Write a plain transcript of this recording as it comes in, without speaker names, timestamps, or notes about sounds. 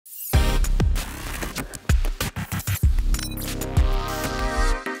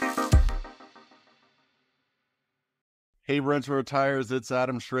Hey, Renter Retires, it's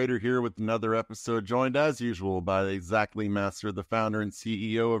Adam Schroeder here with another episode, joined as usual by Exactly Master, the founder and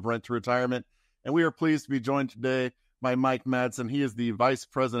CEO of Rent to Retirement. And we are pleased to be joined today by Mike Madsen. He is the Vice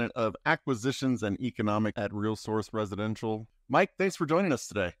President of Acquisitions and Economics at RealSource Residential. Mike, thanks for joining us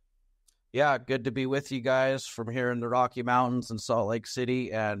today. Yeah, good to be with you guys from here in the Rocky Mountains in Salt Lake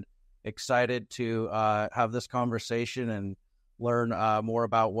City, and excited to have this conversation and learn more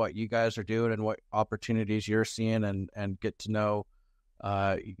about what you guys are doing and what opportunities you're seeing, and get to know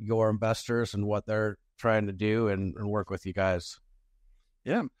your investors and what they're trying to do and work with you guys.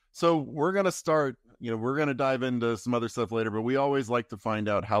 Yeah. So we're going to start, we're going to dive into some other stuff later, but we always like to find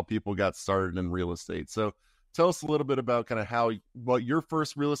out how people got started in real estate. So tell us a little bit about kind of what your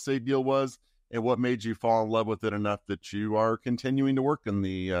first real estate deal was and what made you fall in love with it enough that you are continuing to work in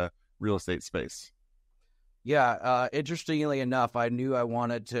the real estate space. Yeah, interestingly enough, I knew I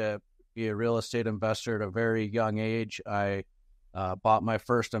wanted to be a real estate investor at a very young age. I bought my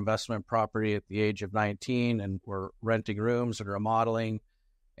first investment property at the age of 19, and we're renting rooms and remodeling.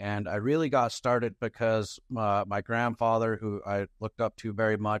 And I really got started because my grandfather, who I looked up to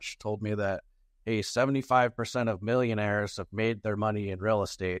very much, told me that, hey, 75% of millionaires have made their money in real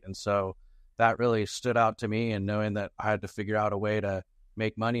estate. And so that really stood out to me, and knowing that I had to figure out a way to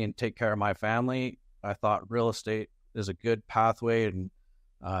make money and take care of my family, I thought real estate is a good pathway, and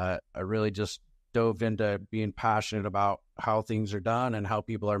I really just dove into being passionate about how things are done and how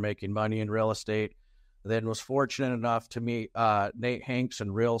people are making money in real estate. Then was fortunate enough to meet Nate Hanks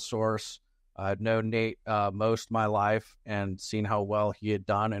and RealSource. I'd known Nate most of my life and seen how well he had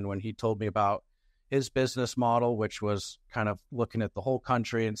done. And when he told me about his business model, which was kind of looking at the whole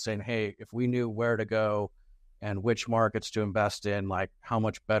country and saying, hey, if we knew where to go and which markets to invest in, like, how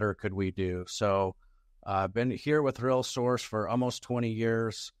much better could we do? So I've been here with RealSource for almost 20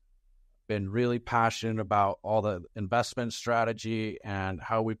 years, been really passionate about all the investment strategy and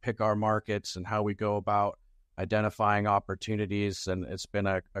how we pick our markets and how we go about identifying opportunities. And it's been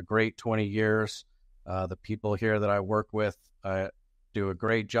a great 20 years. The people here that I work with do a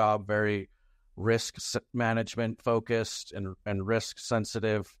great job, very risk management focused and risk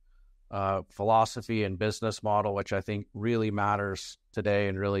sensitive philosophy and business model, which I think really matters today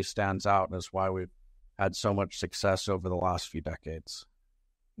and really stands out, and is why we've had so much success over the last few decades.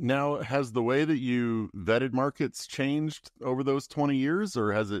 Now, has the way that you vetted markets changed over those 20 years,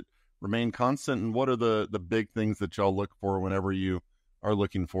 or has it remained constant? And what are the big things that y'all look for whenever you are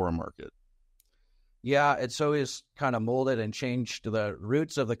looking for a market? Yeah, it's always kind of molded and changed. The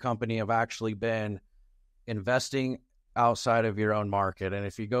roots of the company have actually been investing outside of your own market. And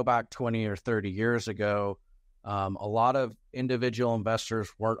if you go back 20 or 30 years ago, a lot of individual investors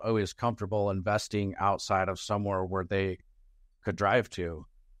weren't always comfortable investing outside of somewhere where they could drive to.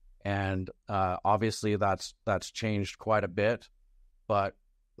 And obviously that's changed quite a bit. But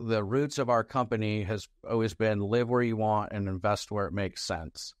the roots of our company has always been live where you want and invest where it makes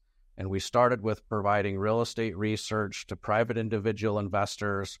sense. And we started with providing real estate research to private individual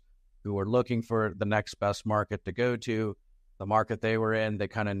investors who were looking for the next best market to go to. The market they were in, they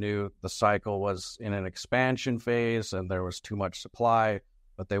kind of knew the cycle was in an expansion phase and there was too much supply,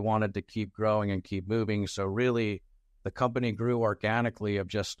 but they wanted to keep growing and keep moving. So really, the company grew organically of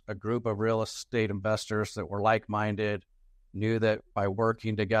just a group of real estate investors that were like-minded, knew that by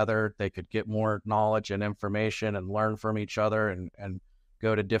working together, they could get more knowledge and information and learn from each other and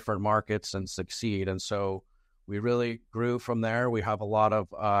go to different markets and succeed. And so we really grew from there. We have a lot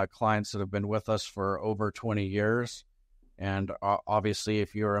of clients that have been with us for over 20 years. And obviously,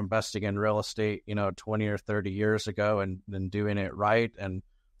 if you're investing in real estate, 20 or 30 years ago and doing it right and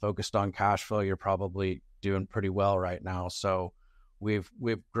focused on cash flow, you're probably doing pretty well right now. So we've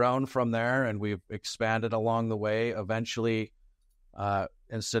grown from there, and we've expanded along the way. Eventually,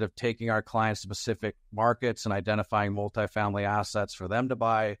 instead of taking our clients to specific markets and identifying multifamily assets for them to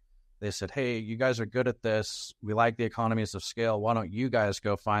buy, they said, hey, you guys are good at this. We like the economies of scale. Why don't you guys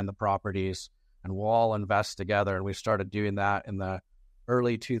go find the properties and we'll all invest together? And we started doing that in the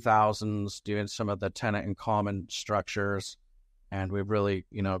early 2000s, doing some of the tenant in common structures. And we've really,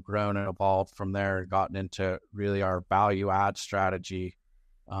 grown and evolved from there and gotten into really our value add strategy,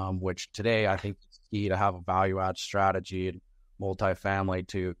 which today I think is key to have a value add strategy in multifamily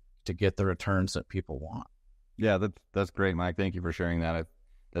to get the returns that people want. Yeah, that's great, Mike. Thank you for sharing that.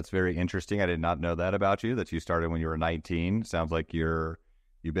 That's very interesting. I did not know that about you, that you started when you were 19. Sounds like you've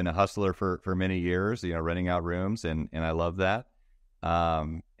been a hustler for many years, renting out rooms, and I love that.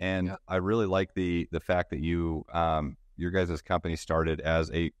 Yeah. I really like the fact that your guys' company started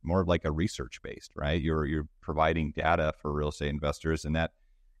as more like a research based, right? You're providing data for real estate investors, and that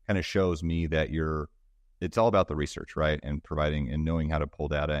kind of shows me that you're it's all about the research, right? And providing and knowing how to pull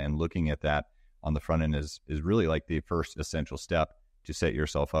data and looking at that on the front end is really like the first essential step to set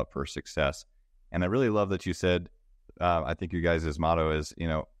yourself up for success. And I really love that you said, I think you guys' motto is,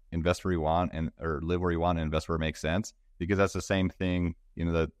 invest where you want or live where you want and invest where it makes sense, because that's the same thing,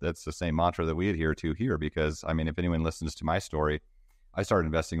 that's the same mantra that we adhere to here. Because I mean, if anyone listens to my story, I started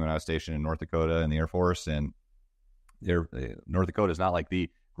investing when I was stationed in North Dakota in the Air Force, and North Dakota is not like the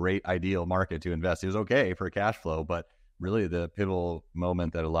great ideal market to invest. It was okay for cash flow, but really the pivotal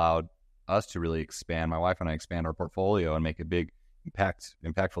moment that allowed us to really expand, my wife and I expand our portfolio and make a big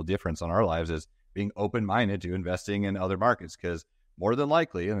impactful difference on our lives, is being open-minded to investing in other markets. Because more than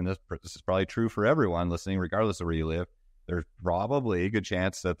likely, and this is probably true for everyone listening, regardless of where you live, there's probably a good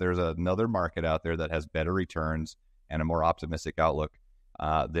chance that there's another market out there that has better returns and a more optimistic outlook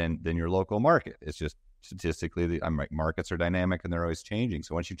than your local market. It's just statistically, the markets are dynamic and they're always changing.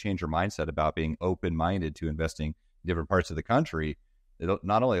 So once you change your mindset about being open-minded to investing in different parts of the country, it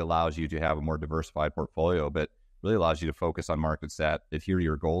not only allows you to have a more diversified portfolio, but really allows you to focus on markets that adhere to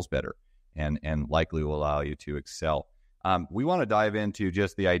your goals better and likely will allow you to excel. We want to dive into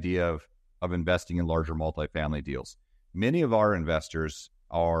just the idea of investing in larger multifamily deals. Many of our investors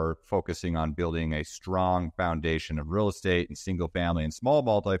are focusing on building a strong foundation of real estate and single family and small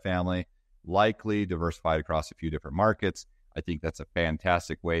multifamily, likely diversified across a few different markets. I think that's a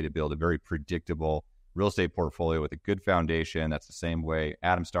fantastic way to build a very predictable real estate portfolio with a good foundation. That's the same way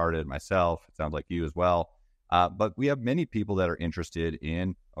Adam started, myself. It sounds like you as well. But we have many people that are interested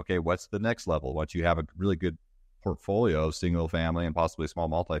in, okay, what's the next level? Once you have a really good portfolio of single family and possibly small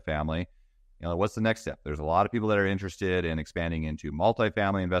multifamily, what's the next step? There's a lot of people that are interested in expanding into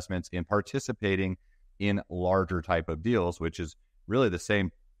multifamily investments and participating in larger type of deals, which is really the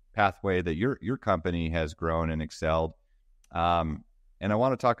same pathway that your company has grown and excelled. And I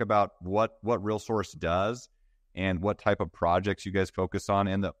want to talk about what RealSource does and what type of projects you guys focus on,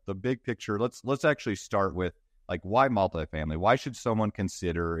 and the big picture. Let's actually start with, like, why multifamily? Why should someone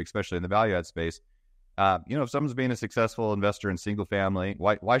consider, especially in the value add space, if someone's being a successful investor in single family,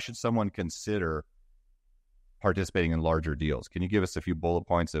 why should someone consider participating in larger deals? Can you give us a few bullet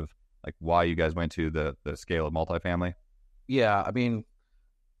points of like why you guys went to the scale of multifamily? Yeah, I mean,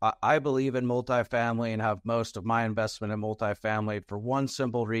 I believe in multifamily and have most of my investment in multifamily for one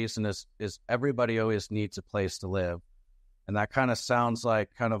simple reason is everybody always needs a place to live. And that kind of sounds like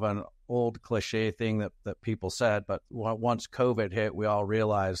kind of an old cliche thing that people said, but once COVID hit, we all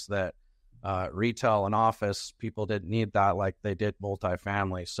realized that retail and office, people didn't need that like they did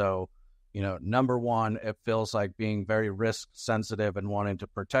multifamily. So, number one, it feels like being very risk sensitive and wanting to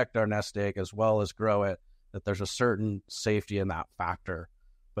protect our nest egg as well as grow it, that there's a certain safety in that factor.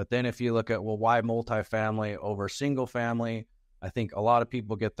 But then if you look at, well, why multifamily over single family? I think a lot of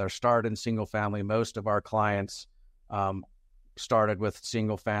people get their start in single family. Most of our clients started with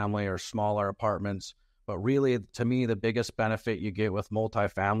single family or smaller apartments. But really, to me, the biggest benefit you get with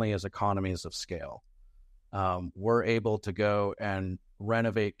multifamily is economies of scale. We're able to go and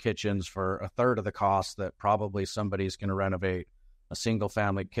renovate kitchens for a third of the cost that probably somebody's going to renovate a single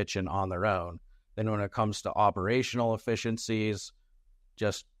family kitchen on their own. Then when it comes to operational efficiencies,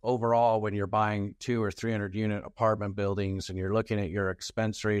 just overall, when you're buying 200 or 300 unit apartment buildings and you're looking at your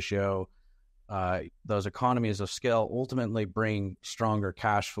expense ratio, those economies of scale ultimately bring stronger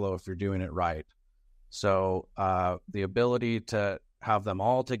cash flow if you're doing it right. So the ability to have them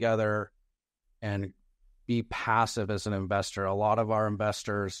all together and be passive as an investor. A lot of our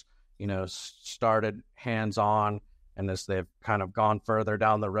investors, started hands-on, and as they've kind of gone further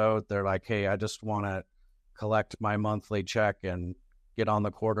down the road, they're like, hey, I just want to collect my monthly check and get on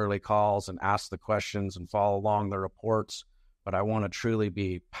the quarterly calls and ask the questions and follow along the reports, but I want to truly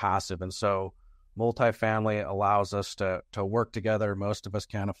be passive. And so multifamily allows us to work together. Most of us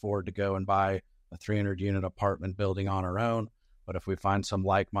can't afford to go and buy a 300-unit apartment building on our own. But if we find some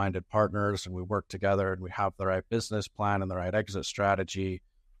like-minded partners and we work together and we have the right business plan and the right exit strategy,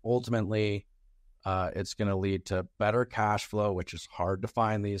 ultimately, it's going to lead to better cash flow, which is hard to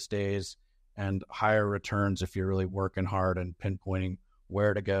find these days, and higher returns if you're really working hard and pinpointing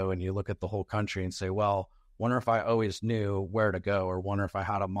where to go. And you look at the whole country and say, well, wonder if I always knew where to go, or wonder if I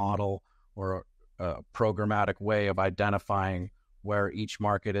had a model or a programmatic way of identifying where each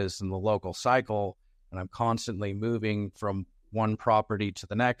market is in the local cycle. And I'm constantly moving from one property to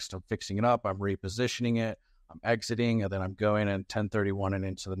the next. I'm fixing it up. I'm repositioning it. I'm exiting, and then I'm going and 1031 and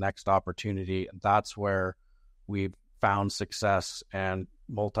into the next opportunity. And that's where we've found success, and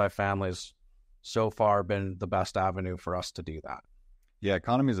multifamily's so far been the best avenue for us to do that. Yeah,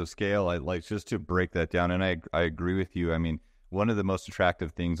 economies of scale, I like just to break that down. And I agree with you. I mean, one of the most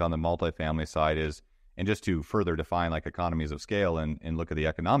attractive things on the multifamily side is, And just to further define like economies of scale and look at the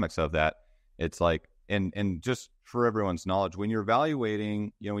economics of that, it's like, and just for everyone's knowledge, when you're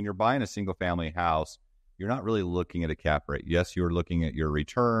evaluating, when you're buying a single family house, you're not really looking at a cap rate. Yes, you're looking at your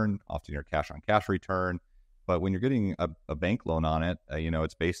return, often your cash on cash return. But when you're getting a bank loan on it,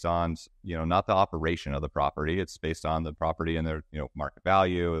 it's based on, not the operation of the property. It's based on the property and their, market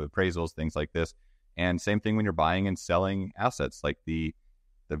value, appraisals, things like this. And same thing when you're buying and selling assets, like the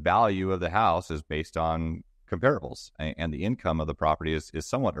value of the house is based on comparables, and the income of the property is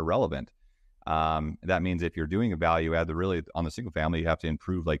somewhat irrelevant. That means if you're doing a value add, really on the single family, you have to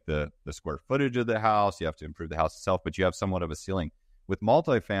improve like the square footage of the house. You have to improve the house itself, but you have somewhat of a ceiling. With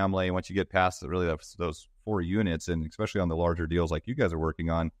multifamily, once you get past really those 4 units, and especially on the larger deals like you guys are working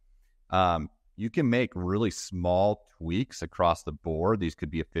on, you can make really small tweaks across the board. These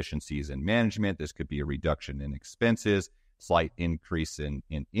could be efficiencies in management. This could be a reduction in expenses, slight increase in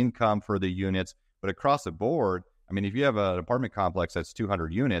income for the units. But across the board, I mean, if you have an apartment complex that's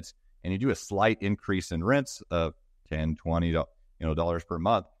 200 units and you do a slight increase in rents of $10, $20, dollars per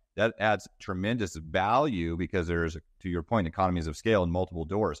month, that adds tremendous value because there's, to your point, economies of scale and multiple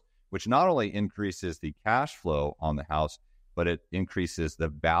doors, which not only increases the cash flow on the house, but it increases the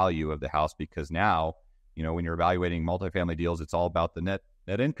value of the house because now, when you're evaluating multifamily deals, it's all about the net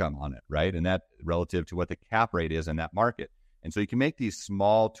income on it, right? And that relative to what the cap rate is in that market. And so you can make these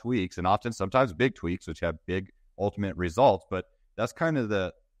small tweaks and sometimes big tweaks, which have big ultimate results, but that's kind of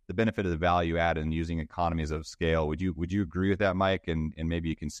the benefit of the value add and using economies of scale. Would you agree with that, Mike? And maybe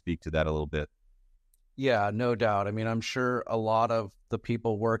you can speak to that a little bit. Yeah, no doubt. I mean, I'm sure a lot of the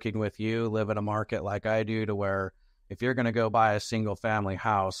people working with you live in a market like I do, to where if you're going to go buy a single family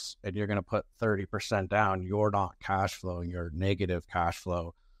house and you're going to put 30% down, you're not cash flowing, you're negative cash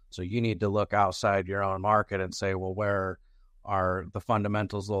flow. So you need to look outside your own market and say, well, where are the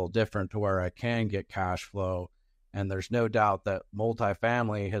fundamentals a little different to where I can get cash flow? And there's no doubt that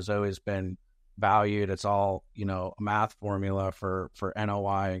multifamily has always been valued. It's all, a math formula for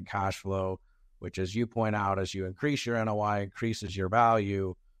NOI and cash flow, which, as you point out, as you increase your NOI, increases your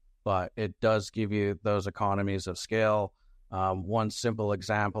value, but it does give you those economies of scale. One simple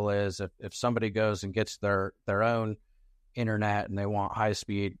example is if somebody goes and gets their own internet and they want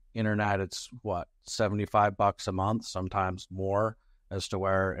high-speed internet, it's $75 a month, sometimes more, as to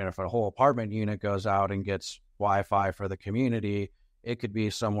where, and if a whole apartment unit goes out and gets Wi-Fi for the community, it could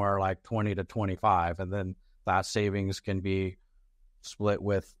be somewhere like 20 to 25. And then that savings can be split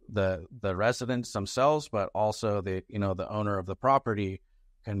with the residents themselves, but also the owner of the property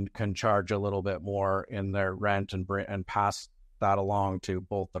can charge a little bit more in their rent and pass that along to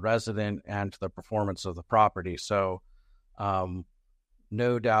both the resident and to the performance of the property. So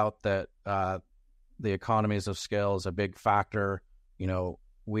no doubt that the economies of scale is a big factor.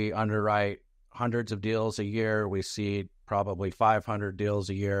 We underwrite hundreds of deals a year. We see probably 500 deals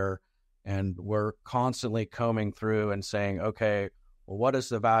a year, and we're constantly combing through and saying, okay, well, what is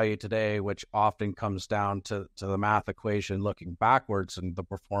the value today, which often comes down to the math equation, looking backwards in the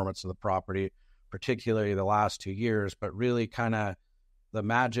performance of the property, particularly the last 2 years. But really kind of the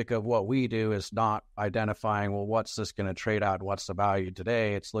magic of what we do is not identifying, well, what's this going to trade out? What's the value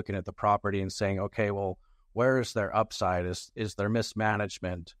today? It's looking at the property and saying, okay, well, where is their upside? Is there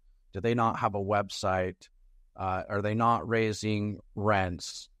mismanagement? Do they not have a website? Are they not raising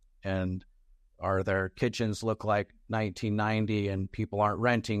rents? And are their kitchens look like 1990 and people aren't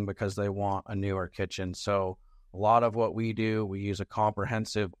renting because they want a newer kitchen? So a lot of what we do, we use a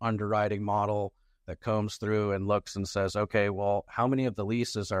comprehensive underwriting model that combs through and looks and says, okay, well, how many of the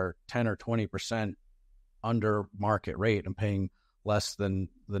leases are 10 or 20% under market rate and paying less than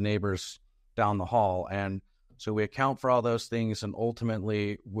the neighbors down the hall? And so we account for all those things, and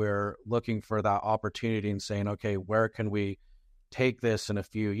ultimately we're looking for that opportunity and saying, okay, where can we take this in a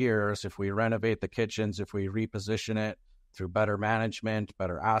few years if we renovate the kitchens, if we reposition it through better management,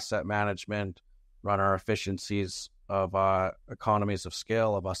 better asset management, run our efficiencies of economies of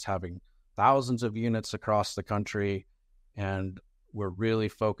scale of us having thousands of units across the country. And we're really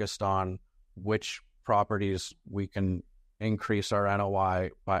focused on which properties we can increase our NOI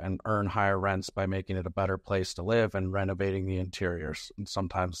and earn higher rents by making it a better place to live and renovating the interiors and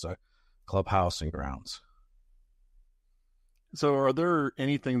sometimes the clubhouse and grounds. So are there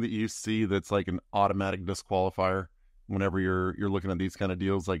anything that you see that's like an automatic disqualifier whenever you're looking at these kind of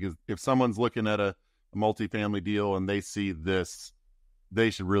deals? Like if someone's looking at a multifamily deal and they see this, they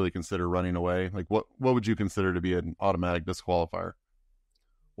should really consider running away. Like what would you consider to be an automatic disqualifier?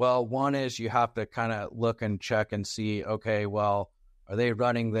 Well, one is you have to kind of look and check and see, okay, well, are they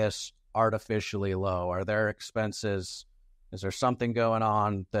running this artificially low? Are their expenses, is there something going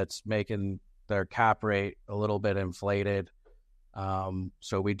on that's making their cap rate a little bit inflated.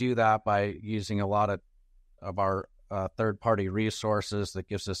 So we do that by using a lot of our third-party resources that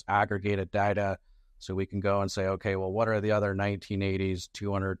gives us aggregated data, so we can go and say, okay, well, what are the other 1980s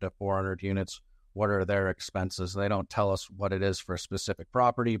 200 to 400 units? What are their expenses? They don't tell us what it is for a specific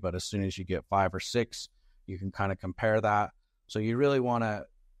property, but as soon as you get 5 or 6, you can kind of compare that. So you really want to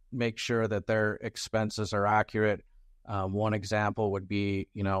make sure that their expenses are accurate. One example would be,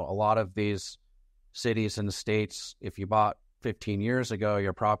 a lot of these cities and states, if you bought 15 years ago,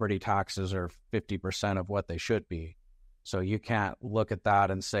 your property taxes are 50% of what they should be. So you can't look at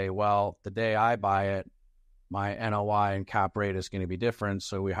that and say, well, the day I buy it, my NOI and cap rate is going to be different.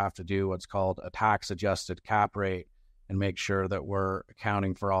 So we have to do what's called a tax adjusted cap rate and make sure that we're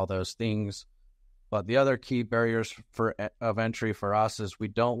accounting for all those things. But the other key barriers of entry for us is we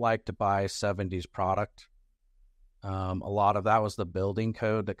don't like to buy 70s product. A lot of that was the building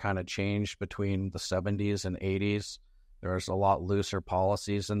code that kind of changed between the 70s and 80s. There's a lot looser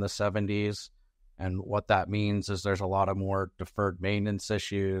policies in the 70s. And what that means is there's a lot of more deferred maintenance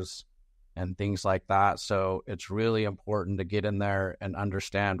issues and things like that. So it's really important to get in there and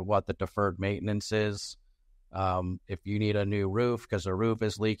understand what the deferred maintenance is. If you need a new roof because the roof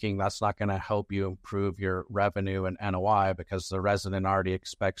is leaking, that's not going to help you improve your revenue and NOI because the resident already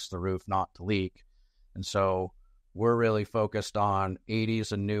expects the roof not to leak. And so we're really focused on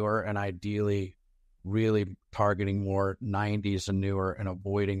 80s and newer, and ideally really targeting more 90s and newer and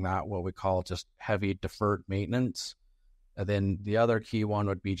avoiding that what we call just heavy deferred maintenance. And then the other key one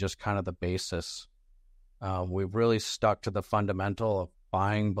would be just kind of the basis. We've really stuck to the fundamental of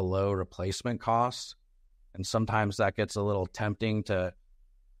buying below replacement costs. And sometimes that gets a little tempting to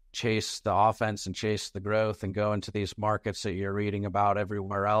chase the offense and chase the growth and go into these markets that you're reading about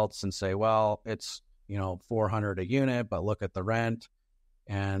everywhere else and say, well, it's, $400 a unit, but look at the rent.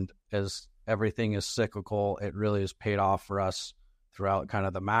 And as everything is cyclical, it really has paid off for us throughout kind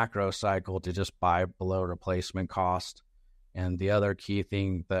of the macro cycle to just buy below replacement cost. And the other key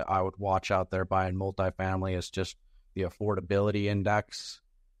thing that I would watch out there buying multifamily is just the affordability index.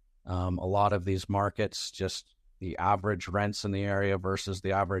 A lot of these markets, just the average rents in the area versus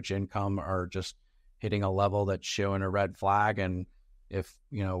the average income are just hitting a level that's showing a red flag. And if,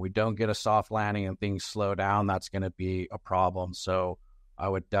 we don't get a soft landing and things slow down, that's going to be a problem. So I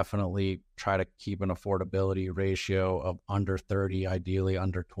would definitely try to keep an affordability ratio of under 30, ideally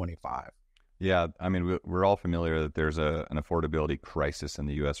under 25. Yeah, I mean, we're all familiar that there's an affordability crisis in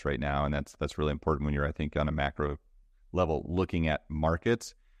the U.S. right now, and that's really important when you're, I think, on a macro level looking at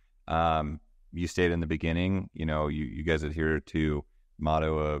markets. You stated in the beginning, you guys adhere to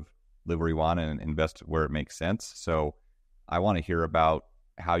motto of live where you want and invest where it makes sense. So I want to hear about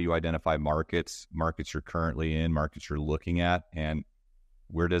how you identify markets you're currently in, markets you're looking at, and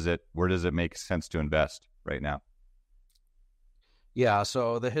where does it make sense to invest right now? Yeah,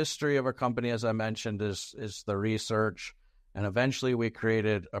 so the history of our company, as I mentioned, is the research, and eventually we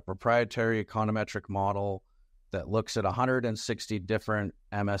created a proprietary econometric model that looks at 160 different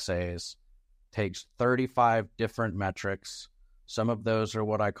MSAs, takes 35 different metrics. Some of those are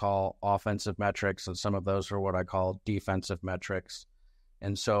what I call offensive metrics, and some of those are what I call defensive metrics.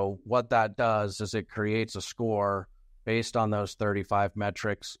 And so what that does is it creates a score based on those 35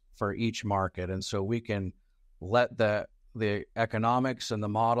 metrics for each market. And so we can let the economics and the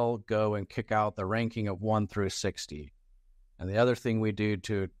model go and kick out the ranking of 1 through 60. And the other thing we do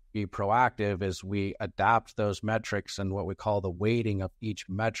to be proactive is we adapt those metrics and what we call the weighting of each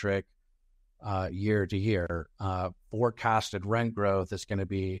metric year to year. Forecasted rent growth is going to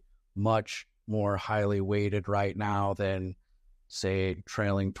be much more highly weighted right now than, say,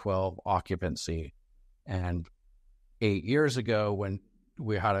 trailing 12 occupancy. And 8 years ago, when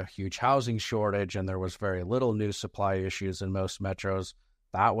we had a huge housing shortage and there was very little new supply issues in most metros,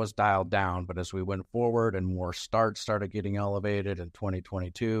 that was dialed down. But as we went forward and more starts started getting elevated in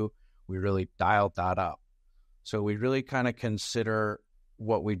 2022, we really dialed that up. So we really kind of consider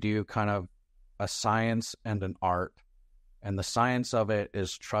what we do kind of a science and an art. And the science of it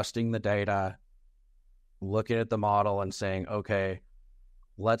is trusting the data, looking at the model and saying, okay,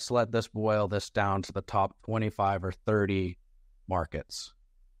 let's let this boil this down to the top 25 or 30 markets.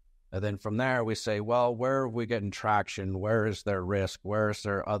 And then from there, we say, well, where are we getting traction? Where is there risk? Where is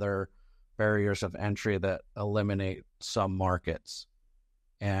there other barriers of entry that eliminate some markets?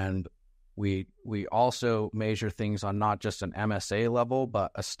 And we also measure things on not just an MSA level,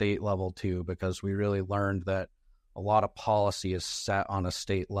 but a state level too, because we really learned that a lot of policy is set on a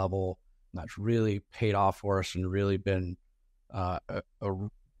state level. And that's really paid off for us and really been a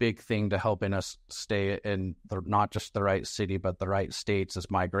big big thing to helping us stay in not just the right city, but the right states as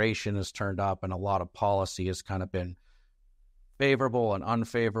migration has turned up and a lot of policy has kind of been favorable and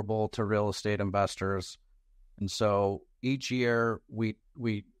unfavorable to real estate investors. And so each year we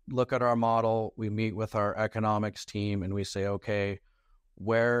look at our model, we meet with our economics team, and we say, okay,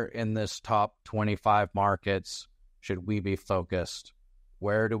 where in this top 25 markets should we be focused?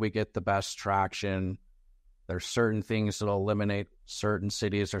 Where do we get the best traction? There's certain things that'll eliminate certain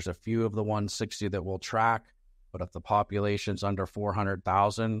cities. There's a few of the 160 that we'll track, but if the population's under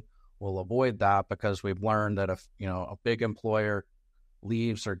 400,000, we'll avoid that because we've learned that if, a big employer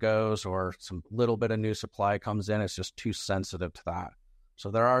leaves or goes or some little bit of new supply comes in, it's just too sensitive to that. So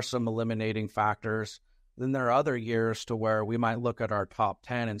there are some eliminating factors. Then there are other years to where we might look at our top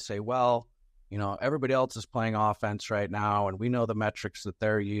 10 and say, well, everybody else is playing offense right now, and we know the metrics that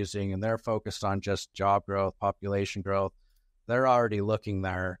they're using, and they're focused on just job growth, population growth. They're already looking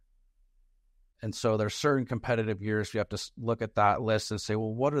there. And so there's certain competitive years you have to look at that list and say,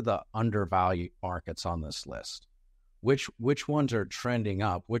 well, what are the undervalued markets on this list? Which ones are trending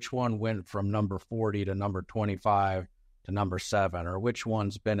up? Which one went from number 40 to number 25 to number 7? Or which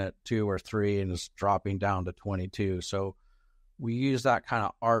one's been at 2 or 3 and is dropping down to 22? So we use that kind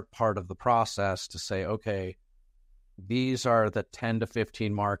of art part of the process to say, okay, these are the 10 to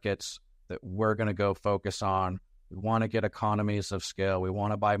 15 markets that we're going to go focus on. We want to get economies of scale. We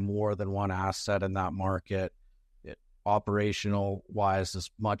want to buy more than one asset in that market. Operational wise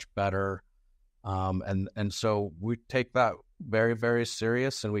is much better. And so we take that very, very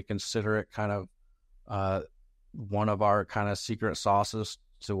serious, and we consider it kind of one of our kind of secret sauces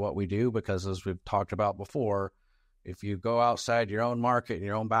to what we do, because as we've talked about before, if you go outside your own market, in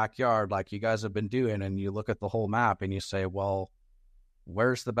your own backyard, like you guys have been doing, and you look at the whole map and you say, well,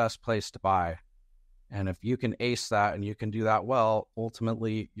 where's the best place to buy? And if you can ace that and you can do that well,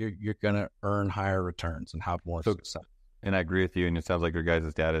 ultimately you're going to earn higher returns and have more success. And I agree with you. And it sounds like your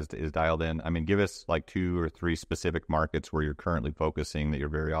guys' data is dialed in. I mean, give us like 2 or 3 specific markets where you're currently focusing that you're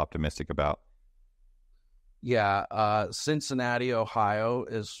very optimistic about. Yeah. Cincinnati, Ohio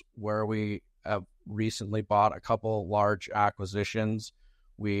is where we have recently bought a couple large acquisitions.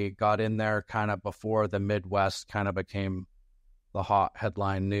 We got in there kind of before the Midwest kind of became the hot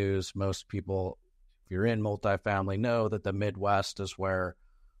headline news. Most people, if you're in multifamily, know that the Midwest is where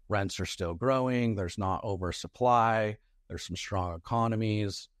rents are still growing. There's not oversupply. There's some strong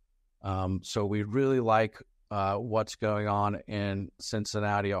economies. So we really like what's going on in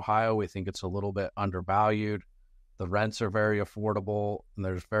Cincinnati, Ohio. We think it's a little bit undervalued. The rents are very affordable, and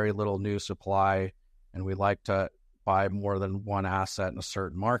there's very little new supply, and we like to buy more than one asset in a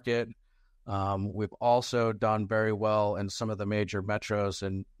certain market. We've also done very well in some of the major metros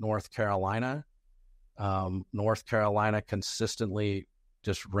in North Carolina. North Carolina consistently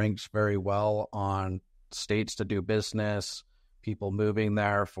just ranks very well on states to do business, people moving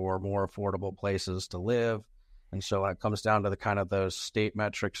there for more affordable places to live. And so when it comes down to the kind of those state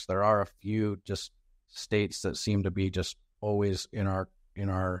metrics, there are a few just states that seem to be just always in our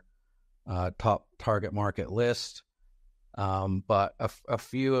top target market list. But a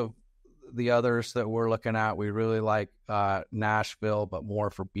few of the others that we're looking at, we really like Nashville, but more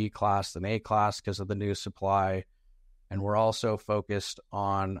for B class than A class because of the new supply. And we're also focused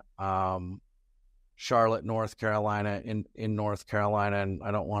on Charlotte, North Carolina, in North Carolina. And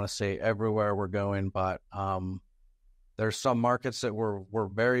I don't want to say everywhere we're going, but there's some markets that we're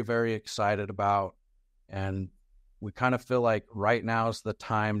very, very excited about. And we kind of feel like right now is the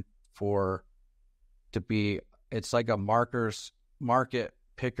time it's like a market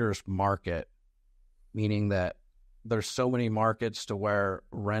picker's market, meaning that there's so many markets to where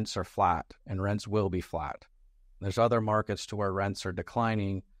rents are flat and rents will be flat. There's other markets to where rents are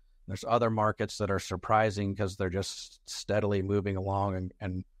declining. There's other markets that are surprising because they're just steadily moving along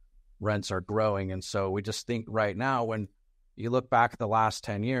and rents are growing. And so we just think right now, when you look back at the last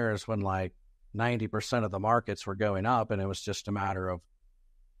 10 years, when like 90% of the markets were going up and it was just a matter of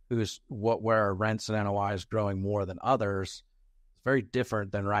where rents and NOI is growing more than others, it's very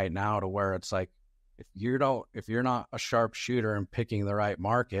different than right now to where it's like, if you're not a sharpshooter and picking the right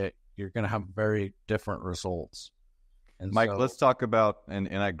market, you're going to have very different results. And Mike, let's talk about, and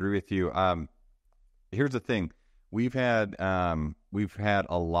I agree with you. Here's the thing. We've had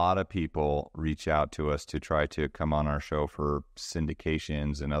a lot of people reach out to us to try to come on our show for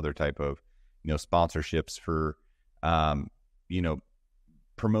syndications and other type of, sponsorships for,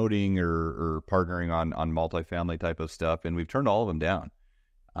 promoting or partnering on multifamily type of stuff. And we've turned all of them down.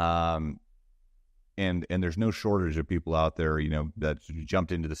 And there's no shortage of people out there, that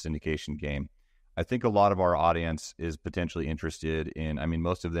jumped into the syndication game. I think a lot of our audience is potentially interested in, I mean,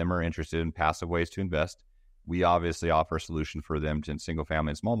 most of them are interested in passive ways to invest. We obviously offer a solution for them to, in single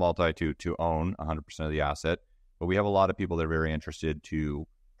family and small multi, to own 100% of the asset. But we have a lot of people that are very interested to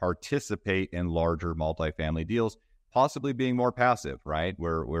participate in larger multifamily deals, possibly being more passive, right?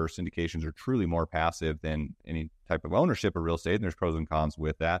 Where syndications are truly more passive than any type of ownership of real estate, and there's pros and cons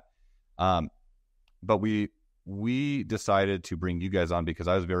with that. But we decided to bring you guys on because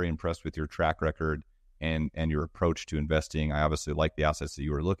I was very impressed with your track record and your approach to investing. I obviously like the assets that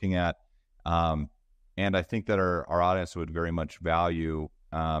you were looking at. And I think that our audience would very much value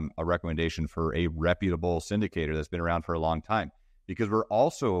a recommendation for a reputable syndicator that's been around for a long time. Because we're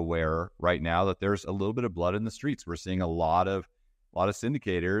also aware right now that there's a little bit of blood in the streets. We're seeing a lot of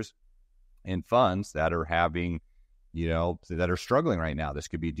syndicators and funds that are having, that are struggling right now. This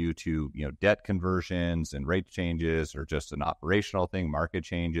could be due to, debt conversions and rate changes, or just an operational thing, market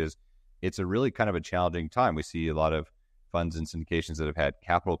changes. It's a really kind of a challenging time. We see a lot of funds and syndications that have had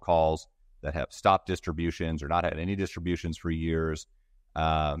capital calls, that have stopped distributions or not had any distributions for years,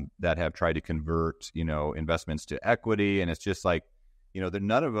 that have tried to convert, investments to equity. And it's just like, a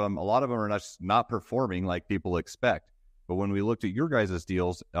lot of them are not performing like people expect. But when we looked at your guys'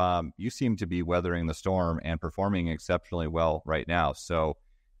 deals, you seem to be weathering the storm and performing exceptionally well right now. So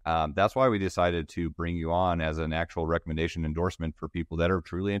that's why we decided to bring you on as an actual recommendation endorsement for people that are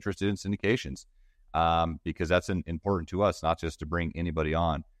truly interested in syndications, because that's important to us, not just to bring anybody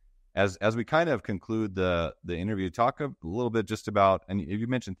on. As we kind of conclude the interview, talk a little bit just about, and you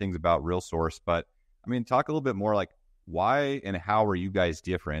mentioned things about RealSource, but I mean, talk a little bit more like why and how are you guys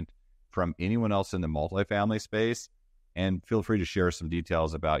different from anyone else in the multifamily space? And feel free to share some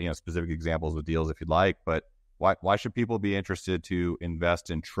details about, specific examples of deals if you'd like, but why should people be interested to invest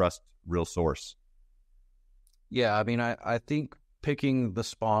and trust RealSource? Yeah, I mean, I think picking the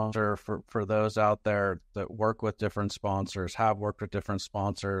sponsor for those out there that work with different sponsors, have worked with different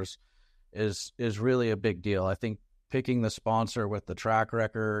sponsors, is really a big deal. I think picking the sponsor with the track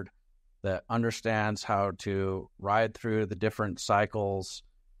record that understands how to ride through the different cycles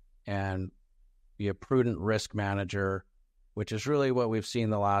and be a prudent risk manager, which is really what we've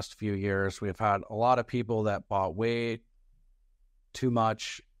seen the last few years. We've had a lot of people that bought way too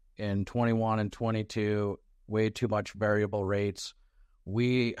much in 21 and 22, way too much variable rates.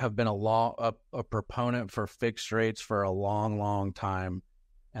 We have been a proponent for fixed rates for a long, long time.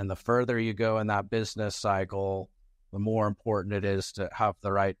 And the further you go in that business cycle, the more important it is to have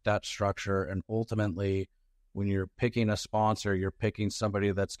the right debt structure. And ultimately, when you're picking a sponsor, you're picking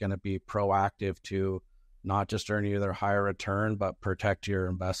somebody that's going to be proactive to not just earn you their higher return, but protect your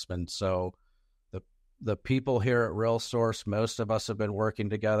investment. So the people here at RealSource, most of us have been working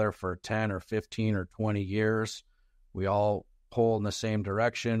together for 10 or 15 or 20 years. We all pull in the same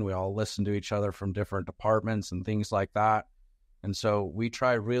direction. We all listen to each other from different departments and things like that. And so we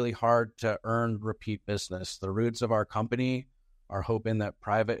try really hard to earn repeat business. The roots of our company are hoping that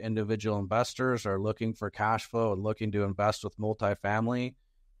private individual investors are looking for cash flow and looking to invest with multifamily.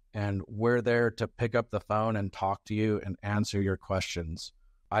 And we're there to pick up the phone and talk to you and answer your questions.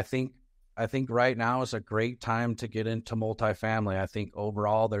 I think right now is a great time to get into multifamily. I think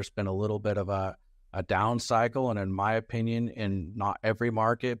overall there's been a little bit of a down cycle. And in my opinion, in not every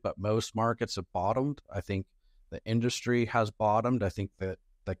market, but most markets have bottomed. I think the industry has bottomed. I think that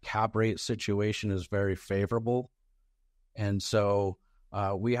the cap rate situation is very favorable. And so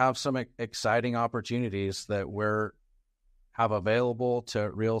we have some exciting opportunities that we're have available to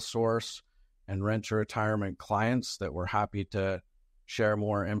RealSource and rent to retirement clients that we're happy to share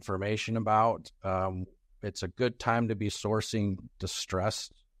more information about. It's a good time to be sourcing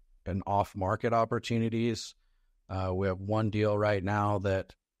distressed and off-market opportunities. We have one deal right now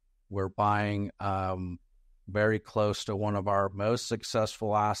that we're buying very close to one of our most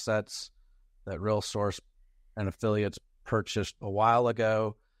successful assets that RealSource and affiliates purchased a while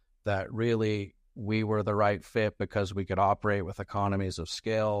ago, that really we were the right fit because we could operate with economies of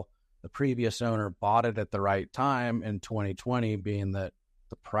scale. The previous owner bought it at the right time in 2020, being that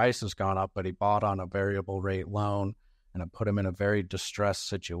the price has gone up, but he bought on a variable rate loan, and it put him in a very distressed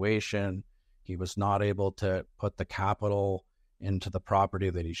situation. He was not able to put the capital into the property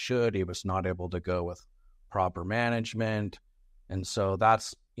that he should. He was not able to go with proper management. And so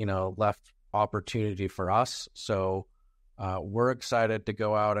that's, left opportunity for us. So we're excited to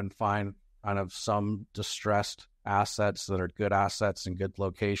go out and find kind of some distressed assets that are good assets and good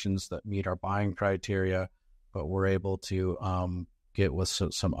locations that meet our buying criteria, but we're able to get with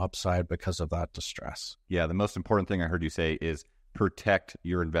some upside because of that distress. Yeah, the most important thing I heard you say is protect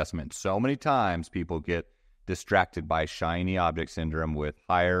your investment. So many times people get distracted by shiny object syndrome with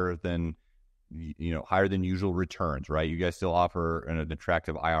higher than higher than usual returns, right? You guys still offer an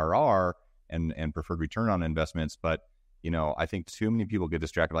attractive IRR and preferred return on investments, but I think too many people get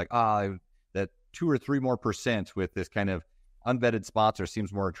distracted, like, that 2 or 3 more % with this kind of unvetted sponsor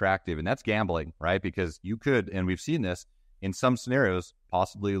seems more attractive, and that's gambling, right? Because you could, and we've seen this in some scenarios,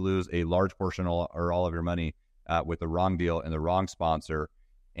 possibly lose a large portion or all of your money with the wrong deal and the wrong sponsor.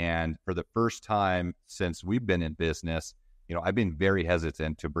 And for the first time since we've been in business, I've been very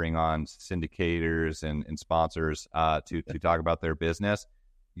hesitant to bring on syndicators and sponsors to talk about their business.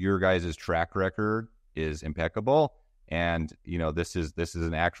 Your guys' track record is impeccable. And, this is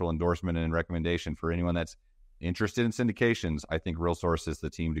an actual endorsement and recommendation for anyone that's interested in syndications. I think RealSource is the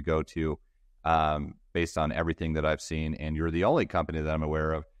team to go to based on everything that I've seen. And you're the only company that I'm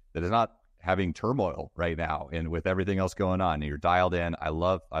aware of that is not having turmoil right now and with everything else going on. And you're dialed in. I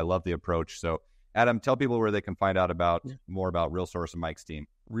love the approach. So Adam, tell people where they can find out more about RealSource and Mike's team.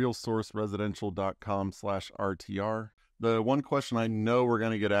 RealSourceResidential.com/RTR. The one question I know we're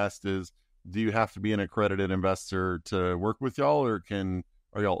going to get asked is, do you have to be an accredited investor to work with y'all, or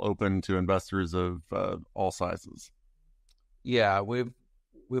are y'all open to investors of all sizes? Yeah, we've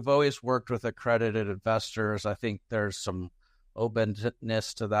always worked with accredited investors. I think there's some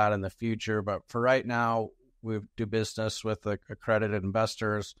openness to that in the future, but for right now, we do business with accredited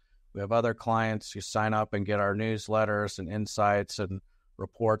investors. We have other clients who sign up and get our newsletters and insights and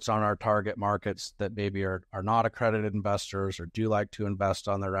reports on our target markets that maybe are not accredited investors or do like to invest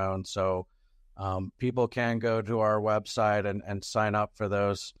on their own. So people can go to our website and sign up for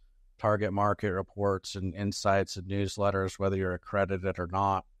those target market reports and insights and newsletters, whether you're accredited or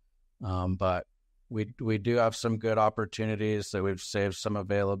not. But we do have some good opportunities that we've saved some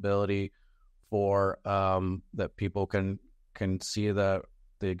availability for that people can see the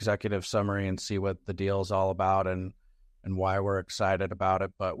executive summary and see what the deal is all about and why we're excited about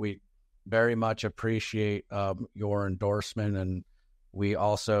it. But we very much appreciate your endorsement. And we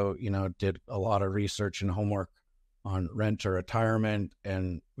also, did a lot of research and homework on rent to retirement.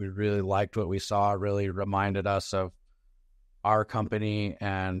 And we really liked what we saw, really reminded us of our company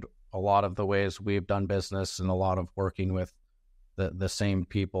and a lot of the ways we've done business and a lot of working with the same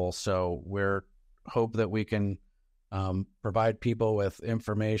people. So we're hope that we can provide people with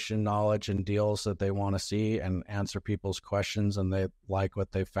information, knowledge, and deals that they want to see and answer people's questions, and they like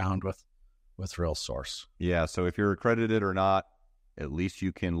what they found with RealSource. Yeah, so if you're accredited or not, at least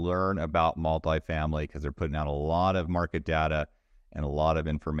you can learn about multifamily because they're putting out a lot of market data and a lot of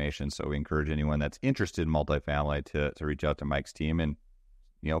information. So we encourage anyone that's interested in multifamily to reach out to Mike's team and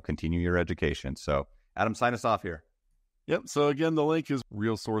continue your education. So Adam, sign us off here. Yep. So again, the link is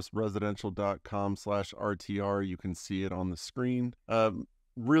realsourceresidential.com/RTR. You can see it on the screen.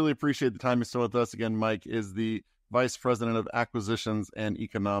 Really appreciate the time you spent with us. Again, Mike is the Vice President of Acquisitions and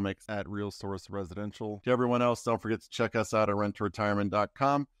Economics at RealSource Residential. To everyone else, don't forget to check us out at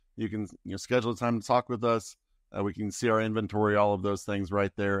renttoretirement.com. You can schedule a time to talk with us. We can see our inventory, all of those things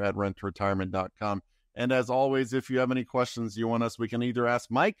right there at renttoretirement.com. And as always, if you have any questions you want us, we can either ask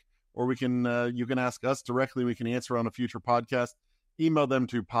Mike or you can ask us directly. We can answer on a future podcast. Email them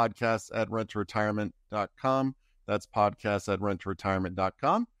to podcast@renttoretirement.com. That's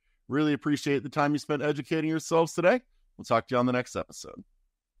podcast@renttoretirement.com. Really appreciate the time you spent educating yourselves today. We'll talk to you on the next episode.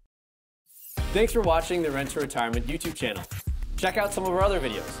 Thanks for watching the Rent to Retirement YouTube channel. Check out some of our other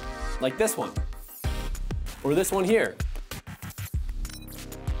videos, like this one, or this one here.